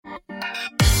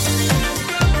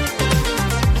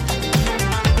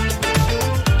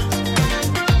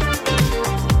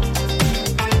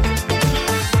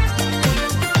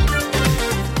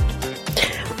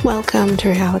Welcome to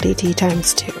Reality Tea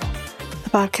Times 2, the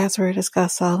podcast where we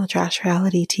discuss all the trash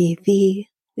reality TV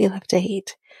we love to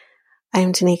hate. I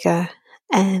am Tanika,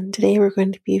 and today we're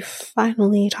going to be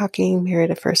finally talking Married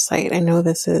at First Sight. I know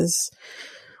this is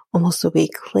almost a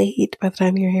week late by the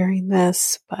time you're hearing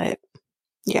this, but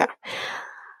yeah.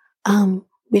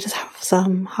 We just have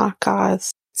some hot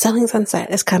goss. Selling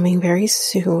Sunset is coming very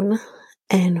soon,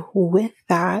 and with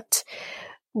that,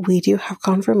 we do have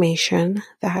confirmation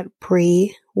that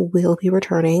Bree will be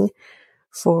returning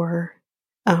for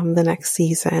the next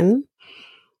season.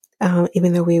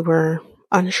 Even though we were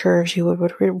unsure if she would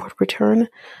return,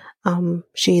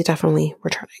 she's definitely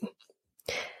returning.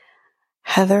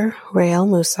 Heather Rael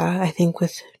Musa, I think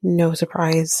with no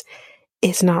surprise,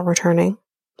 is not returning.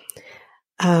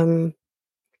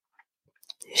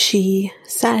 She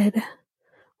said,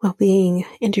 while being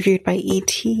interviewed by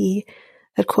ET,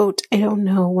 that, quote, "I don't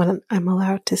know what I'm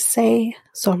allowed to say,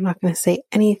 so I'm not going to say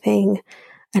anything.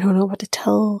 I don't know what to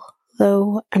tell,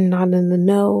 though. I'm not in the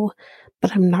know,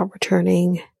 but I'm not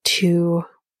returning to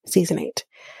season 8.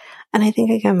 And I think,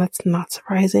 again, that's not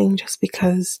surprising just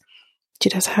because she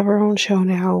does have her own show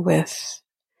now with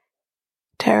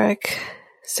Tarek.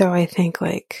 So I think,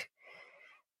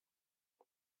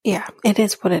 yeah, it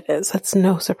is what it is. That's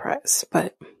no surprise.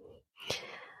 But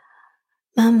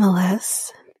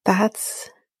nonetheless,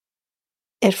 that's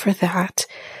it for that.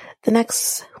 The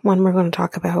next one we're going to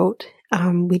talk about,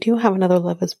 we do have another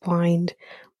Love is Blind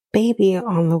baby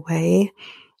on the way,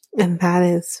 and that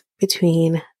is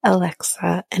between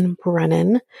Alexa and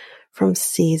Brennan from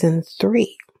season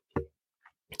 3.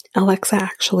 Alexa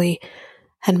actually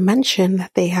had mentioned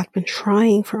that they had been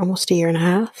trying for almost a year and a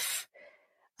half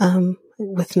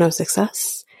with no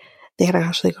success. They had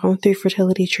actually gone through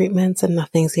fertility treatments and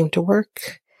nothing seemed to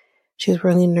work. She was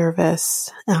really nervous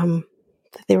that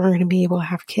they weren't going to be able to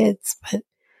have kids, but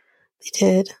they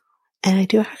did. And I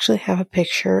do actually have a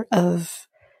picture of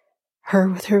her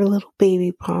with her little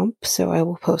baby pump, so I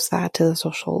will post that to the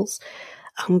socials.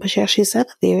 But she actually said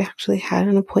that they actually had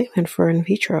an appointment for in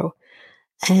vitro,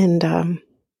 and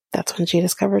that's when she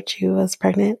discovered she was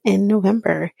pregnant in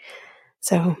November.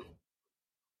 So,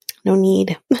 no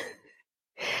need.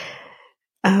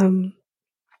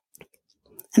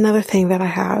 Another thing that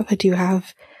I do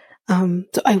have,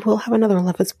 so I will have another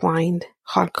Love is Blind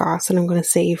hot goss, and I'm going to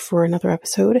save for another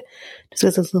episode, just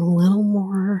because it's a little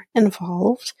more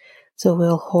involved, so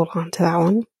we'll hold on to that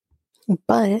one.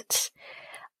 But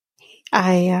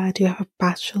I do have a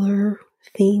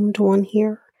Bachelor-themed one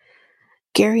here.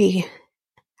 Gary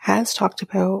has talked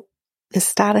about the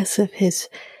status of his,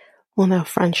 now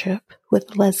friendship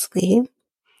with Leslie,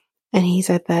 and he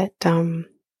said that,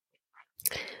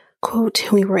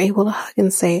 quote, "We were able to hug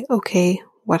and say, okay,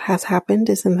 what has happened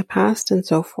is in the past," and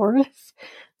so forth.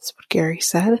 That's what Gary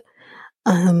said.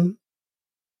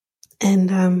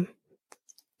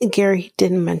 Gary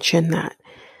didn't mention that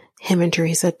him and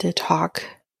Teresa did talk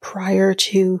prior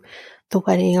to the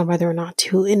wedding on whether or not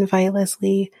to invite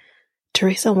Leslie.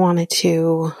 Teresa wanted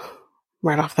to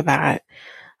right off the bat,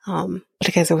 but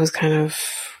I guess it was kind of,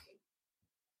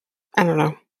 I don't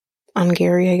know, on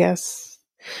Gary, I guess.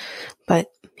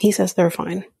 But he says they're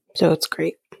fine, so it's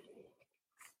great.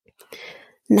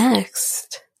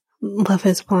 Next, Love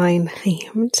is Blind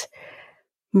themed,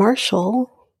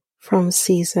 Marshall from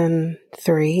season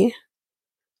 3,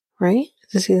 right?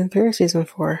 Is it season 3 or season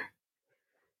 4?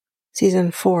 Season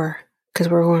 4, because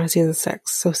we're going to season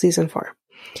 6, so season 4.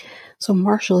 So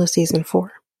Marshall is season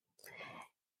 4,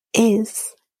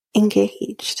 is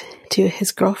engaged to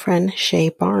his girlfriend, Shay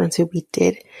Barnes, who we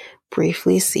did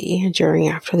briefly see during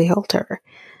After the Altar.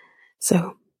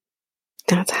 So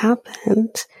that's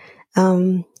happened.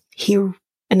 He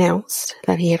announced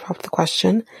that he had popped the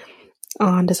question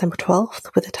on December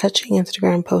 12th with a touching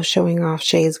Instagram post showing off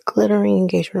Shay's glittering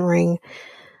engagement ring.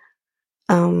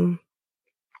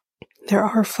 There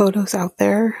are photos out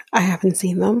there. I haven't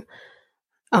seen them.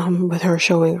 With her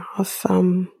showing off,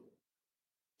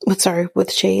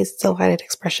 with Shay's delighted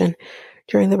expression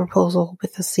during the proposal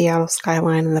with the Seattle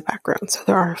skyline in the background. So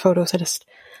there are photos.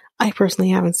 I personally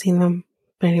haven't seen them.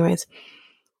 But anyways,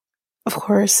 of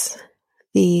course,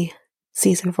 the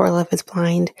season 4 Love is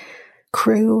Blind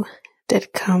crew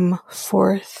did come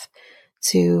forth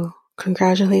to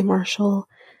congratulate Marshall.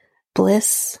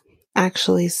 Bliss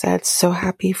actually said, "So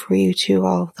happy for you two,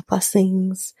 all of the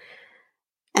blessings."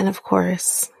 And of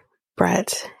course,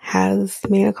 Brett has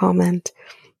made a comment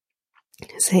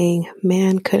saying,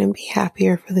 "Man, couldn't be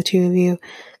happier for the two of you.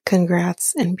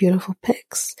 Congrats and beautiful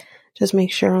pics. Just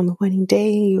make sure on the wedding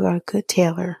day you got a good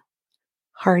tailor."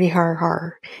 Hardy har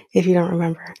har. If you don't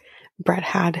remember, Brett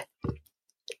had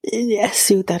a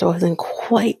suit that wasn't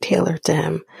quite tailored to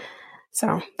him.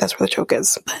 So that's where the joke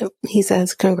is. But he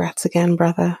says, congrats again,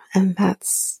 brother. And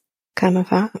that's kind of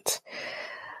that.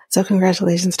 So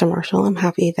congratulations to Marshall. I'm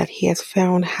happy that he has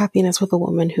found happiness with a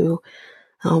woman who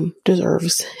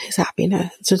deserves his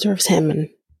happiness, deserves him. And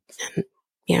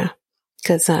yeah,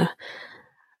 because I'm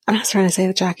not trying to say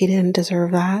that Jackie didn't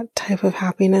deserve that type of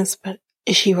happiness, but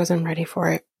she wasn't ready for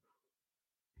it.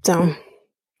 So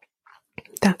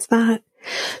that's that.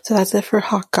 So that's it for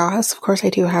Hot Goss. Of course, I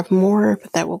do have more,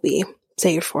 but that will be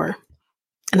saved for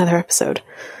another episode.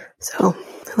 So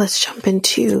let's jump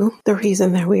into the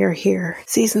reason that we are here.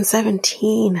 Season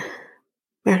 17.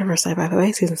 Married at First Sight, by the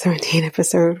way. Season 17,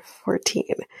 episode 14.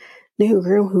 New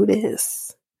Groom Who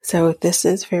Dis. So this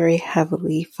is very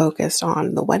heavily focused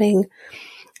on the wedding.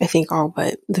 I think all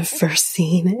but the first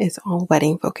scene is all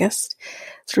wedding focused.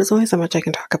 So there's only so much I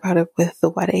can talk about it with the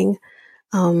wedding.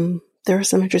 There are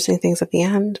some interesting things at the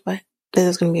end, but this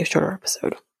is going to be a shorter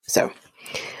episode. So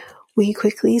we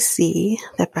quickly see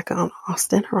that Becca and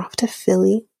Austin are off to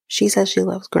Philly. She says she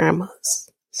loves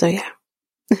grandmas. So yeah.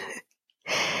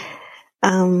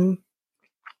 And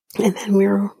then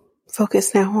we're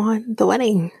focused now on the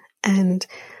wedding. And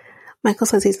Michael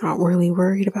says he's not really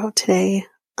worried about today.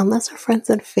 Unless her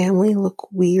friends and family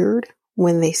look weird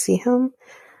when they see him,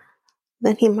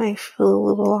 then he might feel a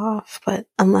little off. But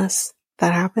unless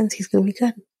that happens, he's going to be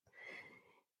good.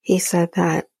 He said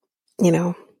that,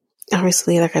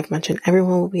 obviously, like I've mentioned,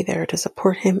 everyone will be there to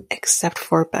support him except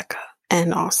for Becca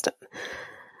and Austin.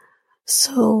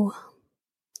 So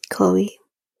Chloe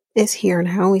is here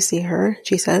now. We see her.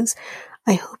 She says,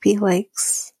 I hope he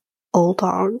likes old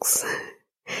dogs.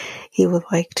 He would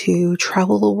like to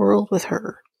travel the world with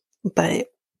her, but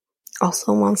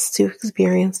also wants to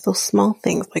experience those small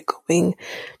things like going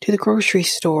to the grocery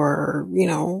store,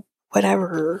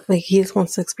 whatever. Like he just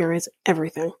wants to experience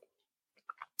everything.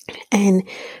 And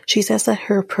she says that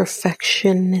her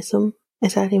perfectionism,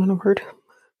 is that even a word?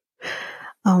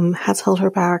 Has held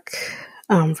her back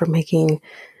from making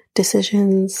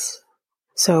decisions.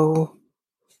 So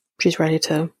she's ready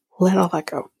to let all that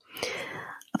go.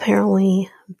 Apparently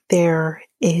there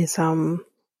is a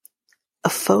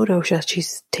photo that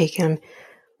she's taken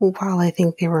while I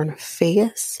think they were in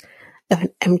Vegas of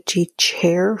an empty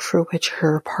chair for which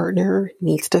her partner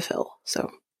needs to fill.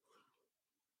 So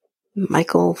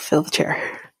Michael, fill the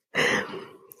chair.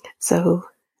 So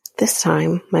this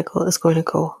time Michael is going to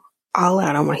go all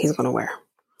out on what he's going to wear.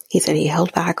 He said he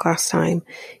held back last time.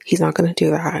 He's not going to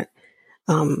do that.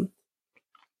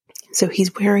 So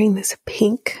he's wearing this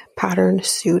pink patterned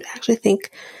suit. I actually think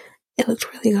it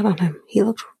looked really good on him.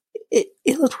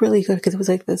 It looked really good because it was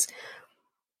like this,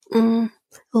 a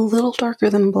little darker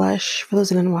than blush. For those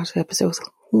who didn't watch the episode, it was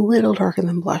a little darker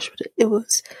than blush, but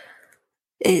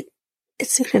it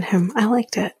suited him. I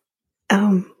liked it.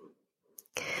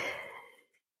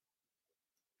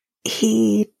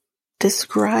 He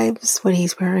describes what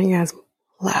he's wearing as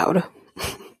loud.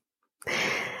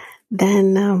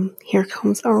 Then here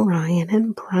comes Orion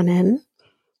and Brennan.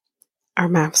 Our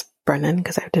map's Brennan,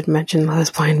 because I did mention I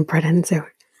was playing Brennan, so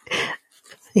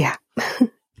yeah.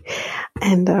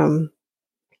 And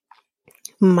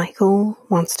Michael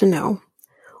wants to know,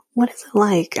 what is it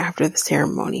like after the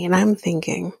ceremony? And I'm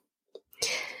thinking,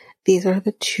 these are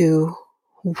the two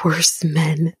worst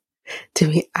men to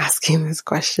be asking this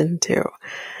question to.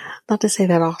 Not to say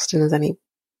that Austin is any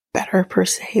better per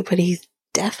se, but he's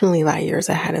definitely light years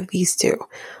ahead of these two.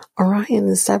 Orion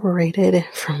is separated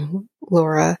from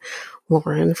Lauren,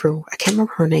 I can't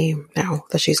remember her name now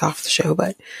that she's off the show,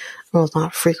 but was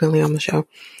not frequently on the show.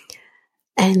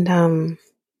 And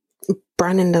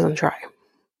Brennan doesn't try.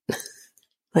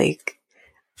 Like,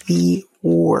 the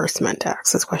worst men to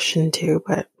ask this question to,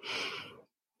 but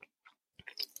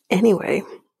anyway,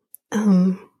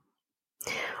 Orion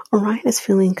is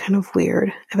feeling kind of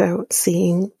weird about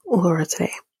seeing Laura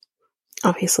today,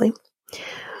 obviously.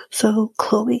 So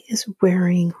Chloe is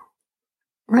wearing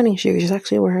running shoes. She's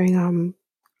actually wearing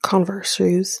Converse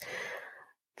shoes.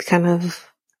 I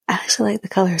actually like the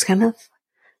color. It's kind of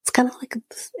like,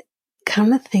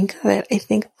 come to think of it, I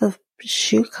think the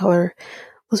shoe color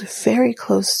was very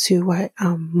close to what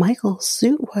Michael's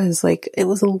suit was. Like, it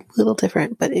was a little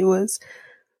different, but it was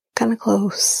kind of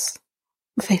close.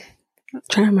 I'm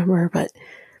trying to remember, but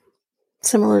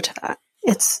similar to that.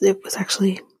 It was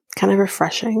actually kind of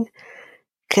refreshing,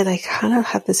 because I kind of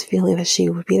had this feeling that she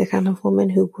would be the kind of woman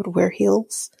who would wear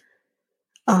heels.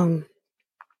 So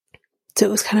it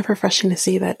was kind of refreshing to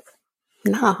see that,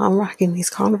 nah, I'm rocking these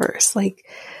Converse. Like,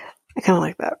 I kind of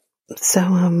like that.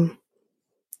 So,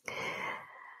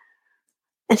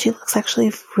 And she looks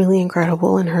actually really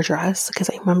incredible in her dress, because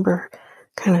I remember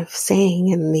kind of saying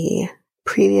in the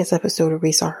previous episode where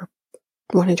we saw her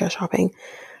wanting dress shopping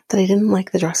that I didn't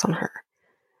like the dress on her.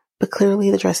 But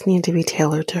clearly the dress needed to be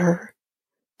tailored to her,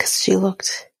 because she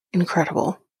looked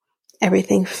incredible.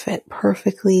 Everything fit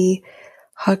perfectly,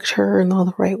 hugged her in all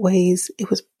the right ways. It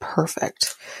was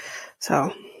perfect.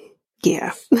 So,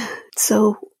 yeah.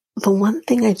 So, the one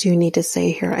thing I do need to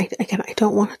say here, I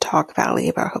don't want to talk badly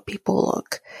about how people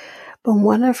look, but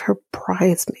one of her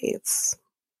bridesmaids,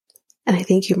 and I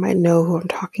think you might know who I'm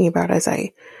talking about as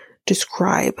I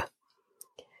describe,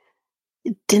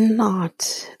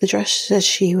 the dress that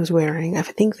she was wearing, I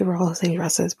think they were all the same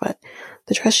dresses, but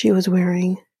the dress she was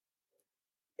wearing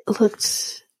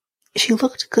she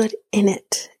looked good in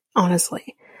it,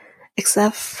 honestly,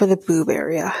 except for the boob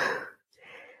area.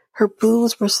 Her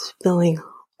boobs were spilling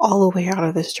all the way out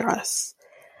of this dress.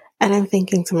 And I'm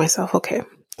thinking to myself, okay,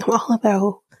 I'm all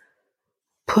about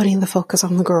putting the focus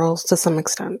on the girls to some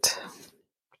extent.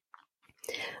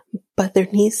 But there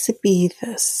needs to be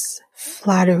this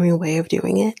flattering way of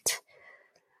doing it.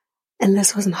 And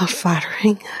this was not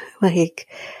flattering. I'm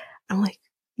like,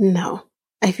 no.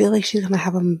 I feel like she's going to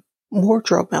have a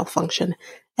wardrobe malfunction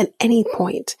at any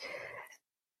point.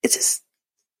 It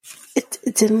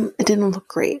didn't look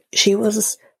great. She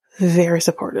was very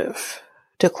supportive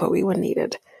to Chloe when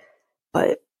needed,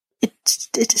 but it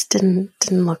just didn't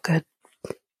look good.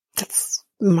 That's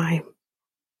where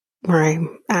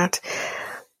I'm at.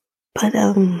 But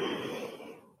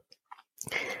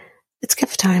it's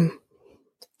gift time,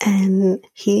 and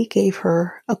he gave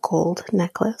her a gold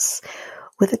necklace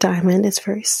with a diamond. It's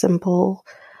very simple,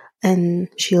 and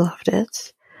she loved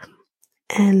it.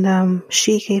 And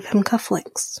she gave him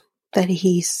cufflinks that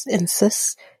he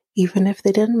insists, even if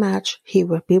they didn't match, he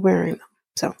would be wearing them.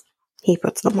 So he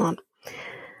puts them on.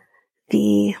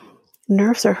 The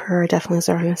nerves of her are definitely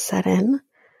starting to set in,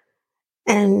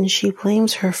 and she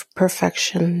blames her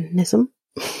perfectionism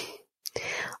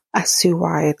as to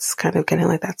why it's kind of getting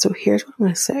like that. So here's what I'm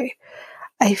going to say.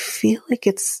 I feel like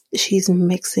she's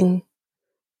mixing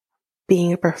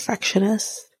being a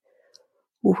perfectionist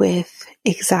with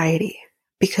anxiety.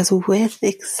 Because with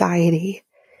anxiety,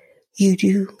 you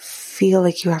do feel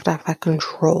like you have to have that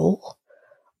control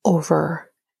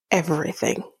over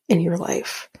everything in your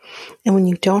life. And when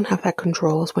you don't have that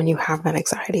control is when you have that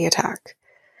anxiety attack.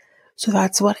 So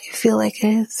that's what I feel like it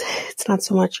is. It's not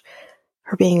so much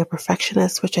her being a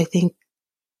perfectionist, which I think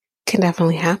can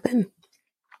definitely happen.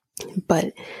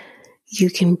 But you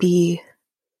can be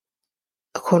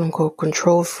a quote unquote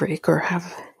control freak or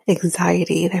have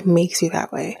anxiety that makes you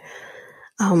that way.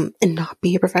 And not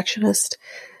be a perfectionist.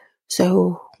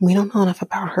 So we don't know enough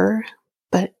about her,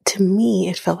 but to me,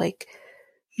 it felt like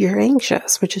you're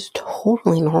anxious, which is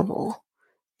totally normal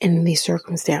in these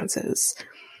circumstances.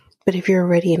 But if you're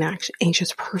already an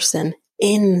anxious person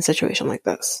in a situation like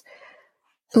this,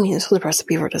 I mean, this was a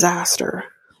recipe for disaster,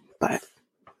 but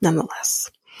nonetheless.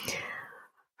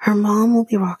 Her mom will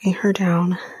be walking her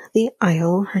down the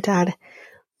aisle. Her dad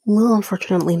will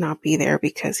unfortunately not be there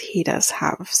because he does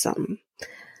have some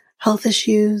health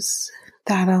issues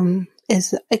that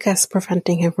is, I guess,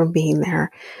 preventing him from being there.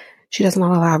 She does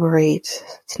not elaborate.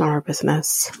 It's not her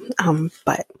business.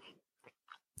 But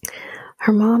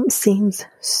her mom seems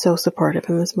so supportive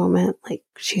in this moment. Like,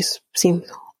 she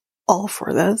seems all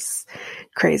for this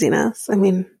craziness. I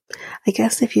mean, I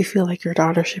guess if you feel like your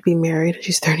daughter should be married and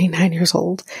she's 39 years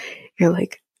old, you're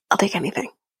like, I'll take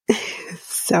anything.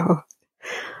 So,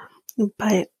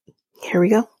 but here we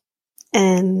go.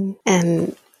 And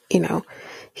you know,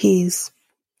 he's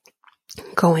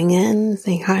going in,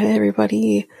 saying hi to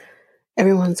everybody.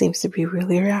 Everyone seems to be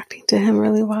really reacting to him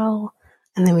really well.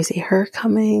 And then we see her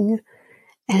coming.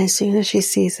 And as soon as she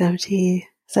sees him, she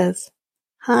says,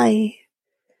 hi.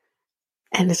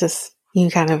 And it's just, you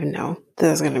kind of know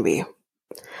there's going to be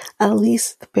at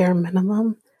least the bare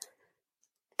minimum.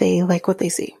 They like what they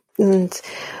see. And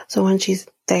so when she's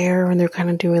there and they're kind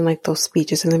of doing like those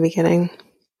speeches in the beginning,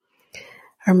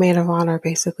 her maid of honor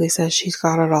basically says she's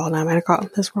got it all. And I might have gotten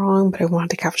this wrong, but I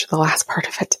wanted to capture the last part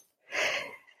of it.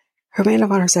 Her maid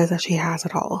of honor says that she has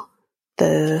it all.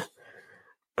 The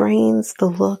brains, the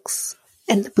looks,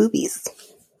 and the boobies.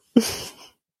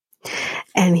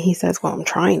 And he says, well, I'm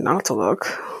trying not to look.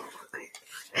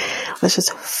 Let's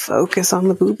just focus on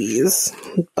the boobies.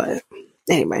 But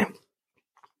anyway.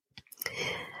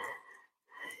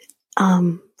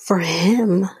 For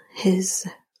him, his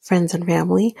friends and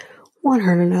family want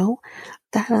her to know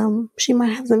that she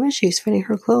might have some issues fitting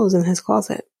her clothes in his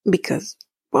closet because,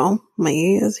 well,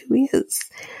 Mikey is who he is.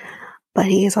 But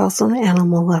he is also an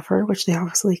animal lover, which they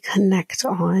obviously connect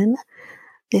on.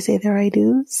 They say their I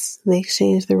do's, they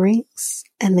exchange the rings,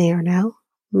 and they are now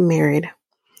married.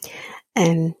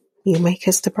 And you may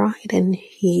kiss the bride, and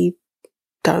he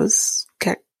does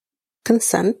get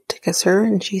consent to kiss her,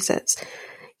 and she says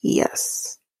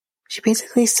yes. She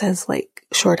basically says, like,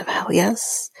 short of hell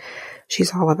yes,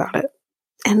 she's all about it.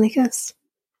 And they kiss.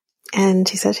 And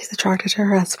she says she's attracted to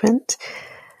her husband.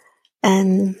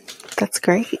 And that's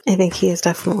great. I think he is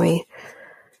definitely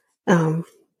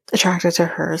attracted to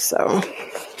her, so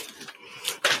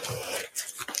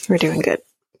we're doing good.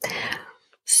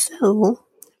 So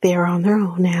they're on their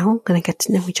own now, gonna get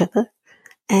to know each other.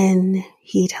 And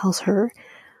he tells her,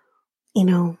 you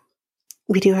know,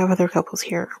 we do have other couples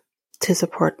here to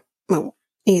support. Well,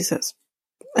 he says,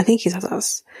 I think he says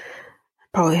us,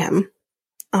 probably him.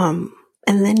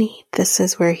 And then this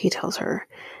is where he tells her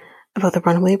about the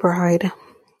runaway bride.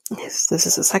 This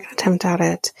is the second attempt at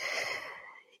it.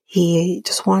 He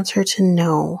just wants her to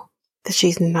know that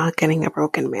she's not getting a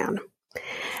broken man.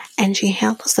 And she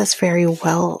handles this very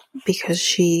well because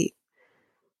she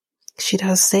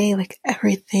does say, like,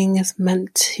 everything is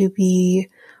meant to be,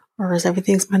 or is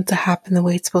everything's meant to happen the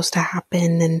way it's supposed to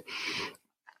happen. And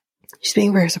she's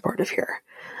being very supportive here.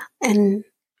 And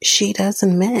she does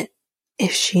admit,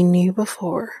 if she knew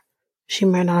before, she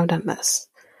might not have done this.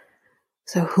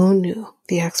 So who knew?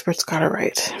 The experts got it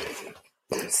right.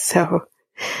 So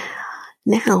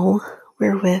now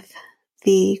we're with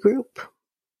the group,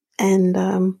 and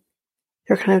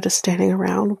they're kind of just standing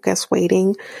around, I guess,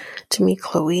 waiting to meet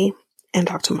Chloe and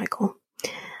talk to Michael.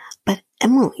 But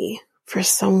Emily, for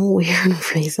some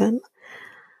weird reason,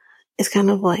 is kind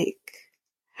of like,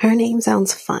 her name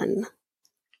sounds fun.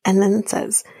 And then it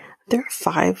says, their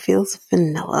 5 feels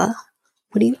vanilla.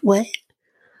 What?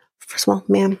 First of all,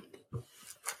 ma'am,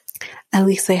 at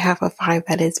least they have a 5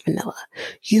 that is vanilla.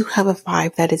 You have a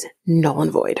 5 that is null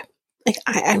and void. Like,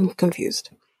 I'm confused.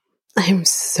 I'm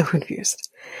so confused.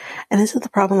 And this is the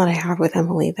problem that I have with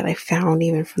Emily that I found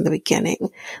even from the beginning.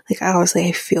 Like, obviously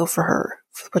I feel for her,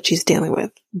 for what she's dealing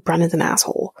with. Brennan's an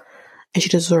asshole, and she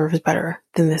deserves better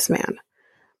than this man.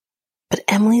 But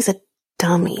Emily's a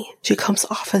dummy. She comes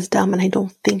off as dumb, and I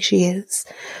don't think she is.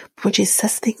 But when she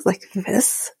says things like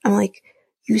this, I'm like,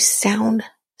 you sound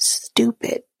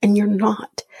stupid, and you're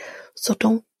not. So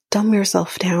don't dumb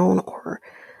yourself down, or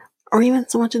even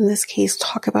so much in this case,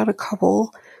 talk about a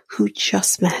couple who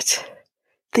just met.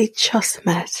 They just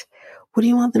met. What do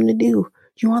you want them to do?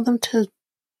 Do you want them to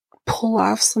pull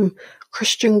off some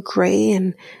Christian Grey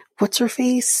and what's her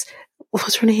face?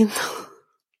 What's her name?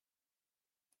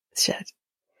 Shit.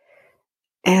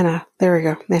 Anna. There we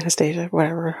go. Anastasia.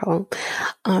 Whatever.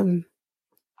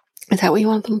 Is that what you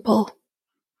want them to pull?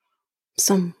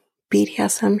 Some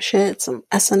BDSM shit? Some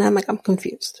S&M? Like, I'm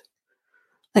confused.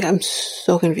 Like, I'm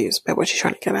so confused by what she's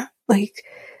trying to get at. Like,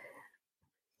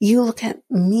 you look at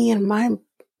me and my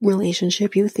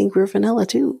relationship, you think we're vanilla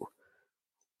too.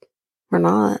 We're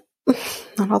not.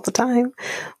 Not all the time.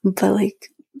 But,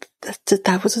 like,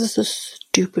 that was just a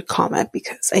stupid comment,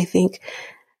 because I think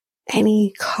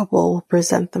any couple will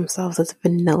present themselves as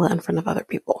vanilla in front of other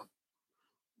people.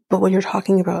 But when you're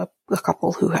talking about a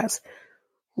couple who has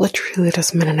literally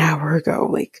just met an hour ago,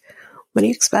 like, what do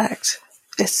you expect?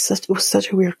 It was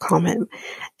such a weird comment.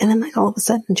 And then, like, all of a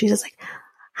sudden, she's just like,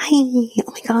 hi, oh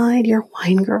my god, you're a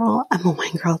wine girl. I'm a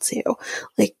wine girl too.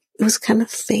 Like, it was kind of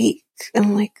fake. And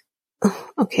I'm like, oh,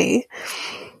 okay.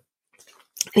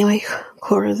 Anyway,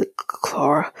 Chloe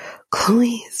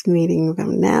is meeting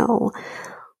them now.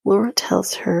 Laura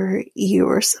tells her, you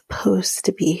were supposed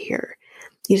to be here.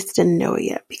 You just didn't know it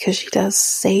yet, because she does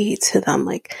say to them,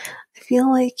 like, I feel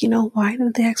like, why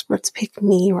did the experts pick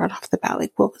me right off the bat?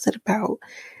 Like, what was it about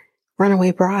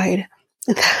Runaway Bride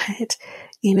that,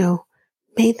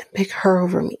 made them pick her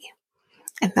over me?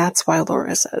 And that's why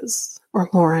Laura says, or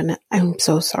Lauren, I'm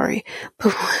so sorry,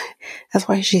 but that's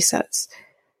why she says,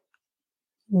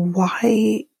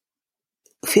 why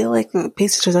feel like,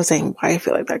 basically just saying why I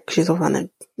feel like that, she's the one that,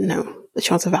 that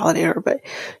she wants to validate her, but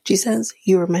she says,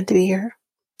 you were meant to be here.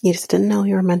 You just didn't know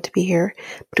you were meant to be here,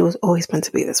 but it was always meant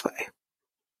to be this way.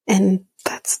 And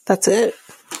that's it.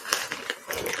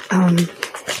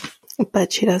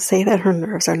 But she does say that her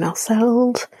nerves are now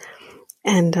settled,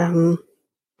 and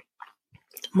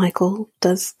Michael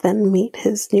does then meet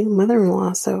his new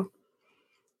mother-in-law,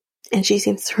 and she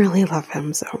seems to really love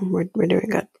him, so we're doing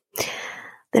good.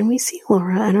 Then we see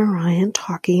Laura and Orion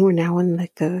talking. We're now in,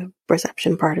 like, the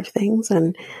reception part of things,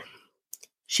 and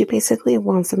she basically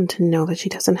wants them to know that she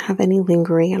doesn't have any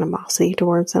lingering animosity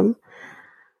towards him.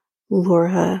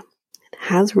 Laura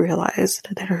has realized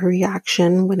that her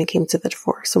reaction when it came to the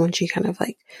divorce, and when she kind of,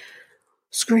 like,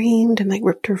 screamed and, like,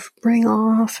 ripped her ring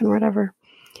off and whatever,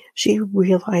 she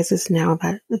realizes now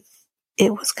that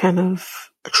it was kind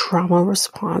of a trauma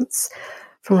response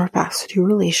from her past two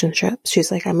relationships.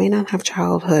 She's like, I may not have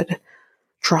childhood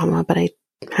trauma, but I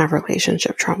have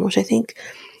relationship trauma, which I think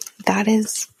that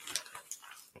is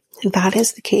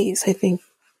the case. I think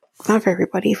not for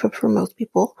everybody, but for most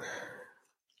people.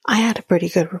 I had a pretty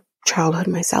good childhood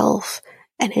myself,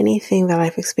 and anything that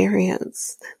I've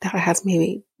experienced that has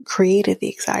maybe created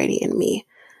the anxiety in me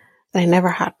that I never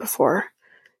had before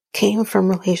came from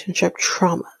relationship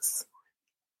traumas,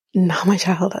 not my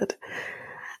childhood.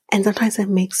 And sometimes it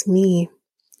makes me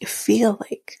feel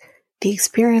like the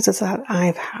experiences that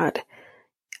I've had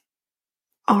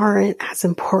aren't as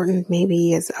important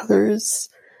maybe as others.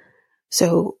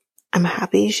 So I'm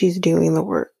happy she's doing the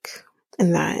work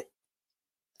and that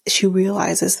she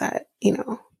realizes that,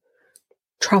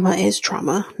 trauma is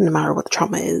trauma, no matter what the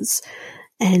trauma is.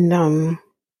 And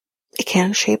it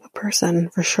can shape a person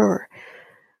for sure.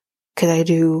 Because I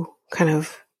do kind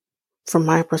of, from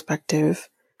my perspective,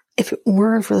 if it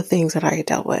weren't for the things that I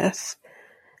dealt with,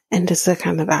 and just to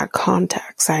kind of add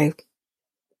context, I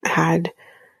had,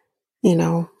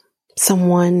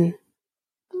 someone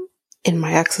in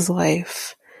my ex's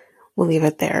life, we'll leave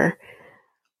it there,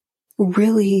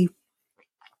 really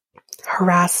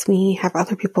harass me, have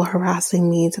other people harassing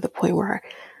me to the point where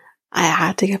I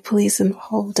had to get police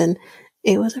involved. And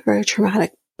it was a very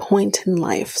traumatic point in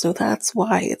life. So that's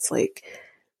why it's like,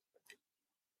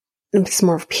 it's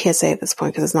more of a PSA at this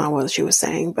point because it's not what she was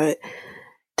saying, but it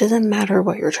doesn't matter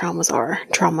what your traumas are.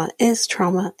 Trauma is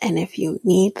trauma. And if you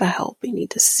need the help, you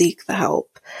need to seek the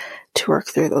help to work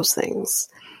through those things.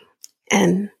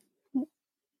 And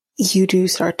you do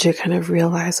start to kind of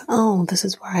realize, oh, this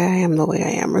is why I am the way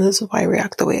I am, or this is why I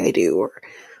react the way I do, or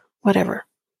whatever.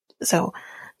 So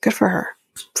good for her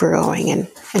for going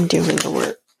and doing the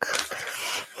work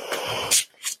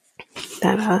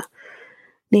that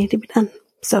needed to be done.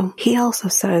 So he also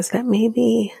says that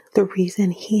maybe the reason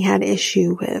he had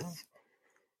issue with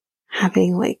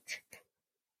having like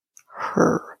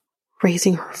her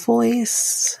raising her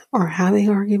voice or having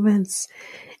arguments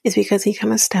is because he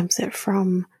kind of stems it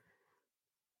from,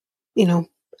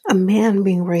 a man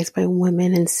being raised by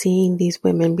women and seeing these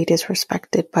women be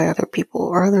disrespected by other people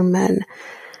or other men.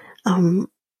 And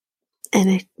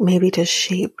it maybe just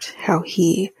shaped how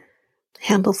he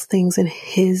handles things in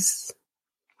his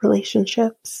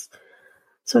relationships.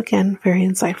 So again, very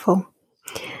insightful.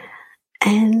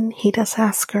 And he does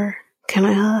ask her, can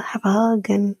I have a hug?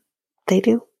 And they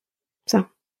do. So,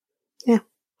 yeah.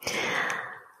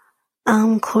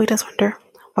 Chloe does wonder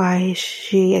why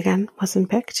she, again, wasn't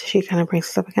picked. She kind of brings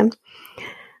this up again.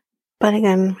 But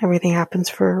again, everything happens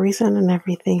for a reason and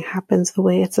everything happens the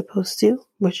way it's supposed to,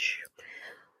 which,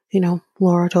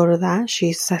 Laura told her that.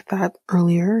 She said that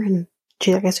earlier, and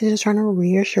I guess she's just trying to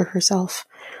reassure herself.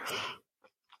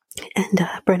 And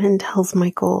Brennan tells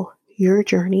Michael, your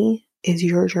journey is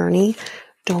your journey.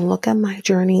 Don't look at my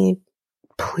journey.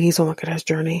 Please don't look at his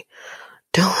journey.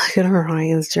 Don't look at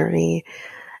Orion's journey.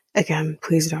 Again,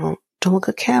 please don't. Don't look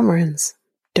at Cameron's.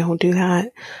 Don't do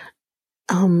that.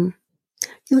 You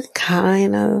can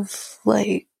kind of but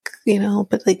I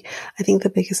think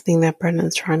the biggest thing that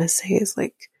Brendan's trying to say is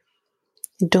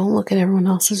don't look at everyone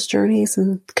else's journeys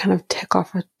and kind of tick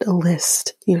off a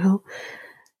list, It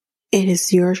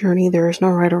is your journey. There is no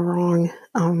right or wrong.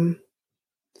 And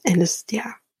just,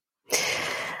 yeah.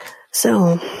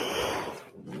 So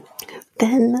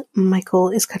then Michael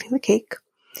is cutting the cake.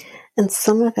 And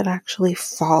some of it actually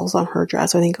falls on her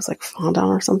dress. I think it was fondant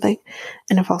or something.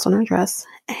 And it falls on her dress.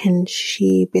 And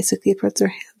she basically puts her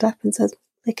hand up and says,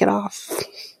 lick it off.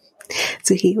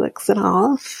 So he licks it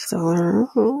off.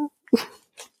 So,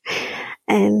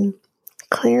 and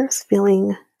Claire's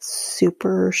feeling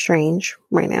super strange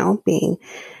right now, being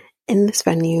in this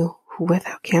venue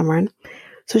without Cameron.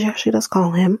 So she actually does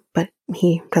call him, but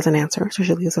he doesn't answer. So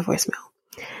she leaves a voicemail.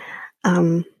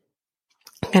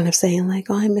 Kind of saying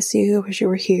oh, I miss you. I wish you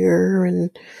were here and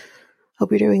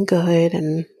hope you're doing good.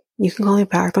 And you can call me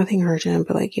back. Nothing urgent,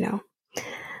 but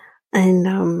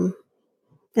and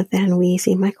then we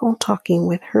see Michael talking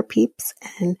with her peeps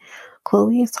and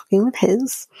Chloe is talking with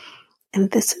his. And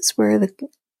this is where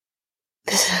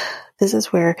this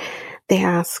is where they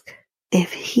ask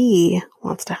if he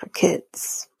wants to have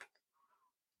kids.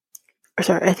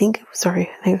 Or I think I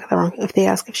got that wrong. If they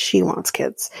ask if she wants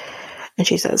kids. And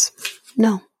she says,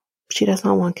 no, she does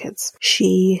not want kids.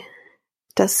 She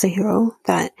does say, though,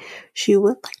 that she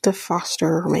would like to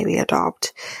foster or maybe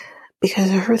adopt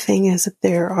because her thing is that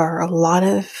there are a lot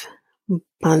of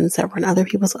buns that run other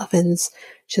people's ovens.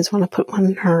 She just want to put one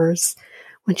in hers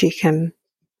when she can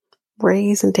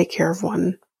raise and take care of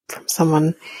one from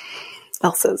someone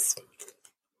else's.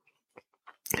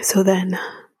 So then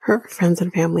her friends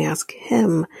and family ask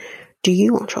him, do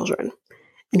you want children?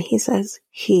 And he says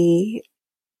he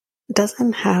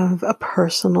doesn't have a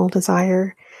personal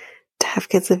desire to have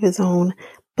kids of his own,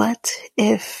 but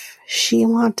if she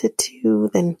wanted to,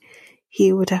 then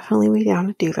he would definitely be down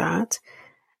to do that.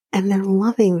 And they're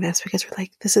loving this because we're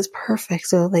like, this is perfect.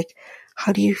 So like,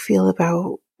 how do you feel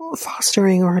about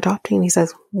fostering or adopting? And he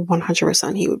says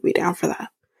 100% he would be down for that.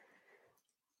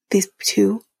 These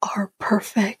two are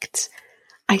perfect.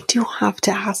 I do have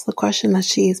to ask the question that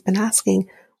she's been asking.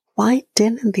 Why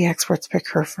didn't the experts pick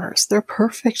her first? They're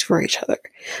perfect for each other.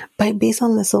 Based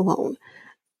on this alone,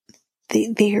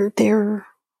 their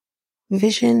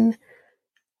vision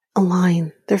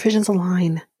align. Their visions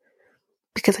align.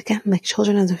 Because again, like,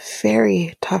 children is a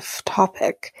very tough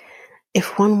topic.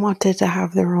 If one wanted to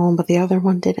have their own, but the other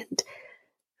one didn't,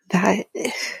 that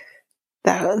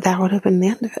would have been the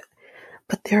end of it.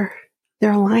 But they're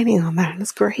aligning on that, and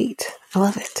it's great. I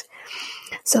love it.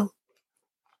 So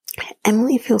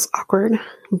Emily feels awkward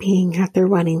being at their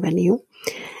wedding venue,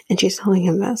 and she's telling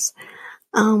him this.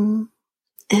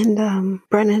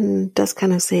 Brennan does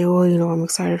kind of say, well, I'm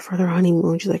excited for their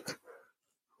honeymoon. She's like,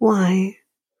 why?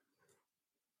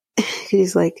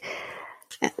 He's like,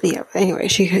 yeah, anyway,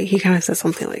 he kind of says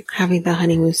something like, having the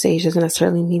honeymoon stage doesn't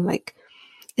necessarily mean like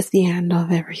it's the end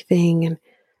of everything. And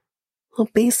well,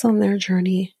 based on their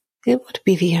journey, it would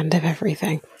be the end of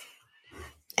everything.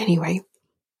 Anyway,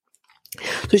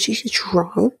 so she's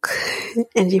drunk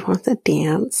and she wants to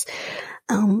dance.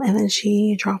 And then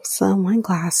she drops a wine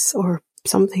glass or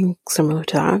something similar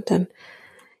to that. And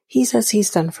he says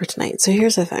he's done for tonight. So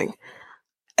here's the thing.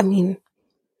 I mean,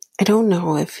 I don't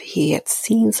know if he had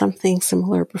seen something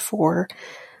similar before,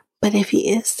 but if he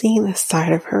is seeing this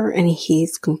side of her and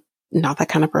he's not that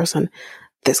kind of person,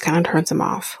 this kind of turns him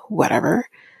off, whatever.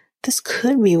 This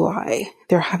could be why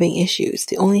they're having issues.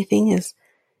 The only thing is,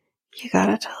 you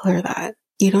gotta tell her that.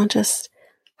 You don't just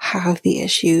have the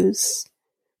issues,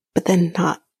 but then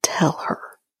not tell her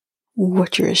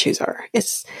what your issues are.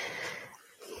 It's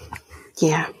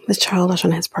childish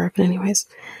on his part, but anyways.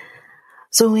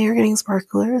 So we are getting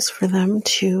sparklers for them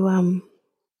to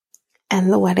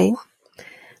end the wedding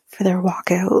for their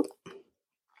walkout.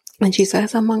 And she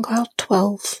says, I'm on cloud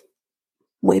 12,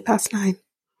 way past 9.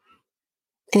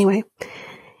 Anyway,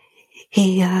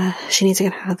 she needs to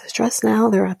get out of this dress now.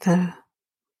 They're at the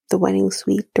wedding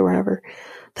suite or whatever,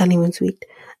 the honeymoon suite.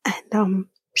 And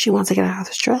she wants to get out of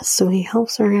this dress, so he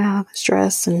helps her get out of this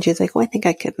dress. And she's like, well, I think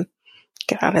I can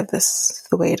get out of this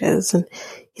the way it is. And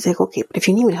he's like, okay, but if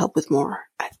you need help with more,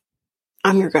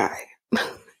 I'm your guy.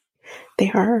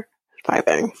 They are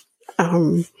vibing.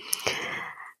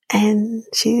 And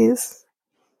she's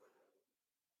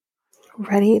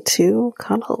ready to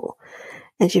cuddle.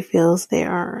 And she feels they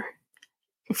are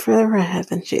further ahead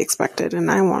than she expected.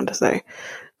 And I wanted to say,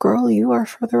 girl, you are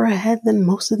further ahead than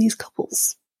most of these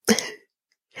couples.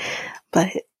 But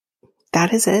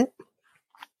that is it.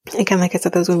 Again, like I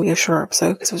said, that was going to be a short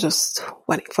episode because it was just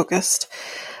wedding focused.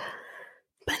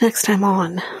 But next time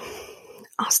on,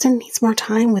 Austin needs more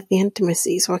time with the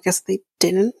intimacy, so I guess they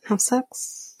didn't have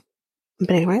sex.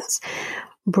 But anyways,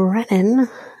 Brennan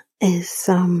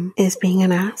is being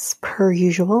an ass per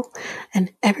usual,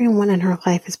 and everyone in her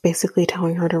life is basically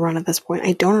telling her to run at this point.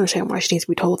 I don't understand why she needs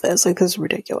to be told this. Like, this is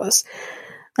ridiculous.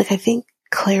 Like, I think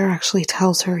Claire actually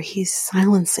tells her he's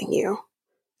silencing you.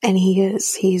 And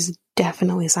he's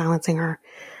definitely silencing her.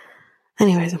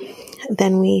 Anyways,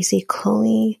 then we see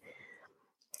Chloe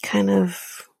kind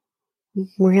of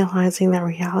realizing that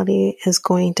reality is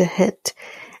going to hit,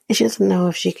 and she doesn't know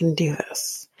if she can do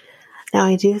this. Now,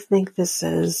 I do think this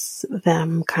is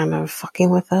them kind of fucking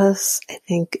with us. I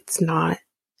think it's not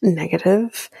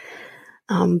negative,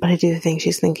 but I do think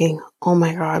she's thinking, oh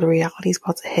my god, reality's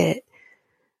about to hit,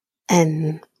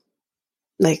 and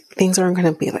like, things aren't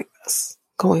going to be like this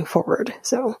going forward.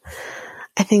 So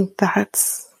I think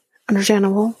that's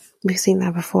understandable. We've seen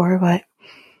that before, but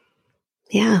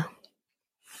yeah,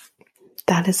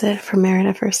 that is it for Married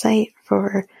at First Sight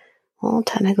for, well,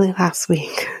 technically last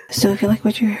week. So if you like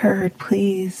what you heard,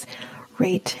 please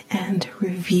rate and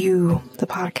review the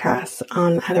podcast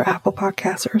on either Apple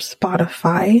Podcasts or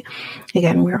Spotify.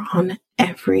 Again, we're on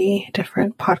every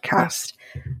different podcast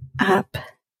app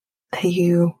that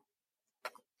you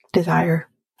desire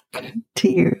to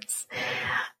use.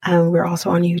 We're also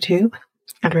on YouTube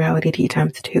at Reality Tea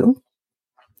Times 2.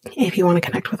 If you want to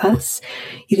connect with us,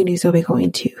 you can do so by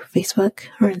going to Facebook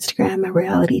or Instagram at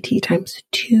Reality Tea Times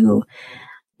 2,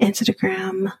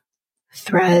 Instagram,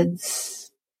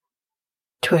 Threads,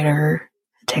 Twitter,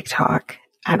 TikTok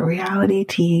at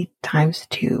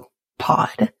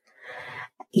realityt2pod.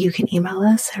 You can email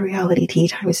us at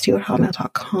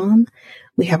realityt2@hotmail.com.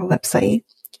 We have a website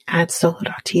at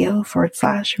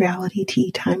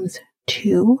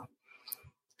solo.to/realityt2.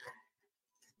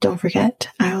 Don't forget,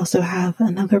 I also have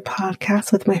another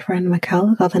podcast with my friend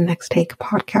Mikkel called the Next Take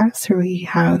Podcast, where we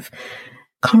have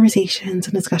conversations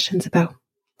and discussions about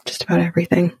just about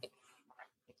everything.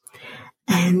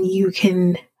 And you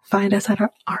can find us at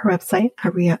our website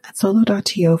at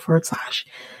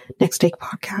solo.to/Next Take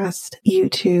Podcast,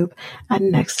 YouTube at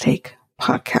Next Take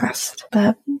Podcast.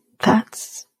 But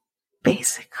that's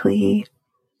basically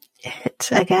it.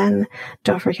 Again,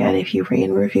 don't forget, if you rate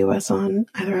and review us on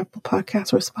either Apple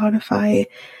Podcasts or Spotify,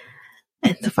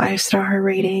 and the 5-star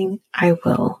rating, I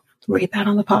will rate that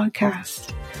on the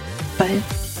podcast. But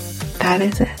that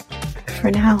is it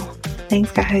for now.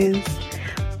 Thanks, guys.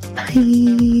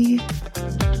 Bye.